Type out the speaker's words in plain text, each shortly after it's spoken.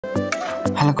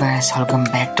Hello guys, welcome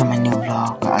back to my new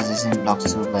vlog. आज चाहिँ vlog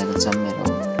सुरु भएको छ मेरो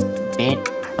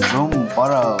बेडरुम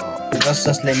बाट।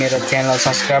 जसले मेरो च्यानल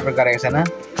सब्स्क्राइब गरेको छैन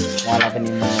उहाँलाई पनि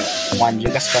म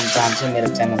रिक्वेस्ट गर्न चाहन्छु मेरो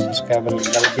च्यानल सब्स्क्राइब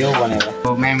गरिदियो भनेर।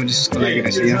 मेमोरिजको लागि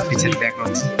रहेछ यो पिक्चर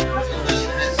ब्याकग्राउन्ड चाहिँ।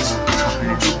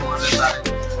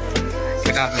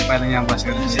 केटाहरु पहिला यहाँ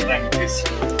बसेर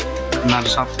उनीहरु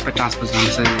सबै ट्रान्सफर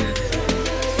जान्छ।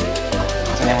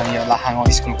 यहाँ यो लाहाङ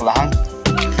स्कुलको लाहाङ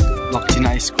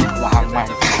लक्चिना स्कुलको लाहाङमा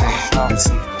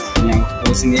यहाँ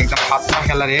एकदम खतरा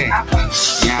खेला रे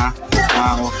यहाँ।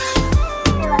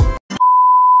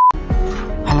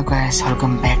 Hello guys,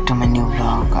 welcome back to my new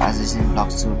vlog. आज चाहिँ भ्लग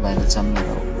सुरु भएको छ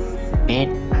मेरो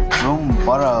बेडरुम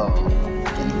बाट।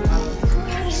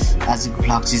 आजको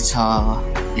भ्लग चाहिँ छ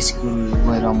स्कुल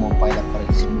गएर म पहिला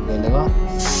स्कुल गएर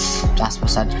ट्रान्सफर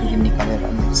सर्टिफिकेट निकालेर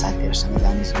मेरो साथीहरूसँग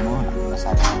जानेछु। म आफ्नो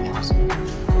साथीहरू आउँछु।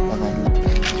 तपाईँहरूले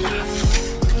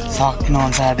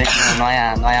सक्नुहुन्छ देख्नु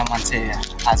नयाँ मान्छे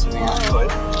आज यहाँ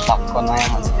भक्क नयाँ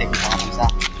मान्छे देख्नु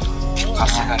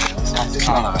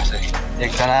सक्नुहुन्छ।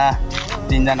 एकजना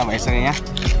तीनजना भइसक्यो यहाँ।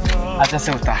 आज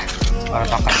चाहिँ उता अरू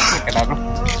टक्कर केटाहरू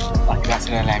बाँकी हामी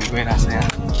गइरहेको छ यहाँ।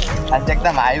 आज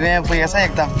एकदम हाइवेमा पुगेको छ,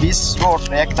 एकदम बिच रोड,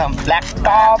 एकदम ब्ल्याक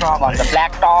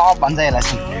टप भन्छ यसलाई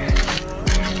चाहिँ।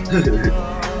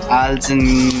 अहिले चाहिँ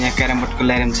यहाँ क्यारम बोर्डको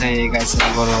ल्याइरहनु छ गाइस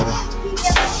गोरुहरू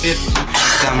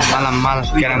एकदम माल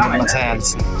क्यारम बोर्डमा छ। अहिले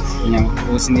चाहिँ यहाँ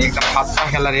बस्ने एकदम खतरा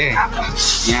खेला रे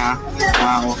यहाँ।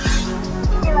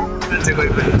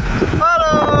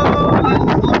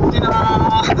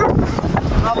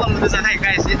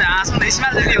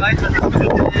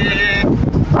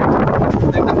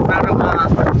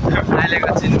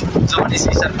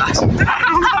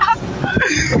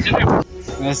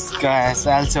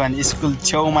 भने स्कुल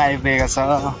छेउमा आइपुगेको छ।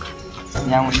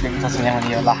 यहाँ मुनि देख्न सक्छ, यहाँ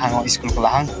यो लाहाङ स्कुलको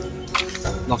लाहाङ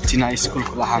लक्चिना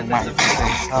स्कुलको लाहाङमा आइपुगेको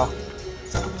छ।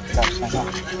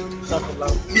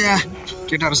 यहाँ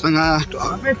केटाहरूसँग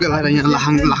गएर यहाँ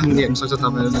लाहाङ हेर्नु सक्छ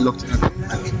तपाईँहरूले। लक्चिना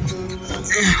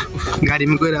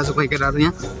गाडीमा गइरहेको छ कोही केटाहरू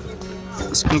यहाँ।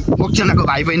 स्कुल लक्चिनाको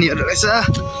भाइ बहिनीहरू रहेछ।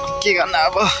 के गर्नु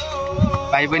अब,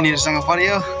 भाइ बहिनीहरूसँग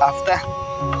पऱ्यो हप्ता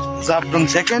जबडुङ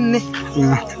सेकेन्ड नि।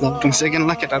 जबडुङ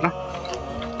सेकेन्डलाई केटाहरू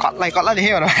कसलाई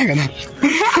देख्यो र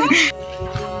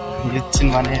यो चाहिँ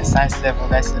भने साइन्स ल्याब हो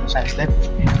गाइसहरू। साइन्स ल्याब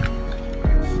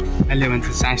अहिले भन्छ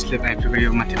साइन्स ल्याब आइपुग्यो।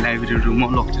 यो माथि लाइब्रेरी रुम हो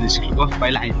लक्चिना स्कुलको।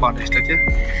 पहिला हामी पढ्दा यस्तो थियो,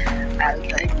 अहिले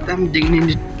त एकदम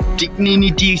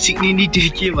डिग्निटी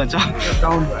के भन्छ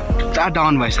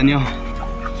डाउन भएछ नि।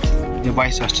 यो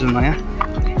बोइज होस्टेलमा यहाँ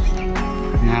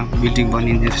बिल्डिङ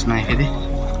बनिँदैछ नयाँ फेरि।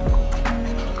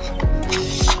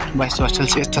 बोइज होस्टेल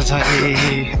चाहिँ यस्तो छ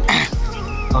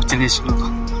लक्चिना स्कुलको।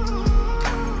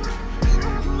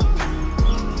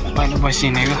 पहिला बसी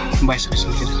हिँडेको बोइज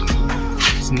होस्टेलतिर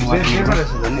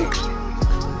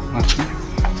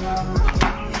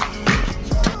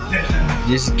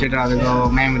यस केटाहरूको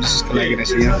मेमोरिजको लागि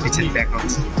रहेछ यो पिक्चर ब्याकग्राउन्ड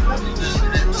चाहिँ।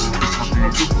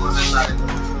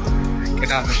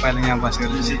 केटाहरू पहिला यहाँ बसेर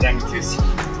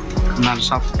उनीहरू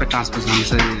सबै ट्रान्सफर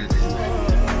जान्छ।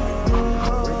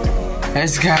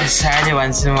 यस गाइस अहिले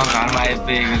भन्छ म घरमा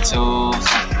आइपुगेको छु।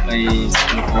 सबै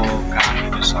स्कुलको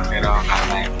कामहरू सकेर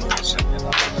घरमा आइपुगेर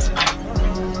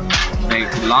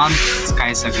लन्च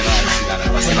खाइसकेर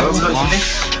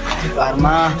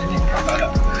घरमा।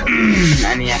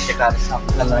 अनि यहाँ केटाहरू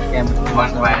सबैलाई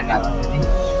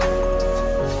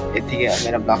यतिकै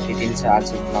मेरो ब्लग यतिन्छ। आज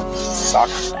ब्लग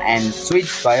सर्ट एन्ड स्विट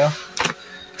भयो।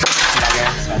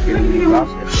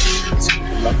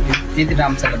 त्यति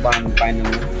राम्रोसँग बनाउनु पाइनँ म,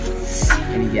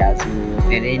 किनकि आज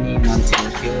धेरै नै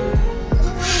मान्छेहरू थियो,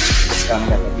 त्यस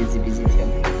कारणले गर्दा बिजी थियो।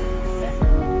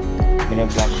 मेरो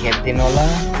ब्लग हेरिदिनु होला।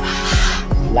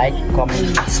 Like,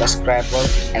 comment, subscribe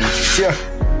and share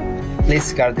please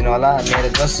गरिदिनु होला। मेरो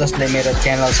जसले मेरो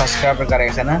च्यानल सब्स्क्राइब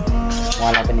गरेको छैन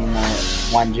उहाँलाई पनि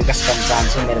म रिक्वेस्ट गर्न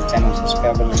चाहन्छु मेरो च्यानल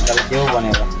सब्स्क्राइब गरिदियो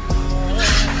भनेर।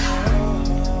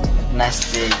 Nice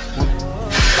day, good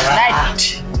night.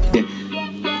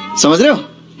 समझ रहे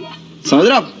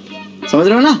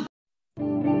हो ना?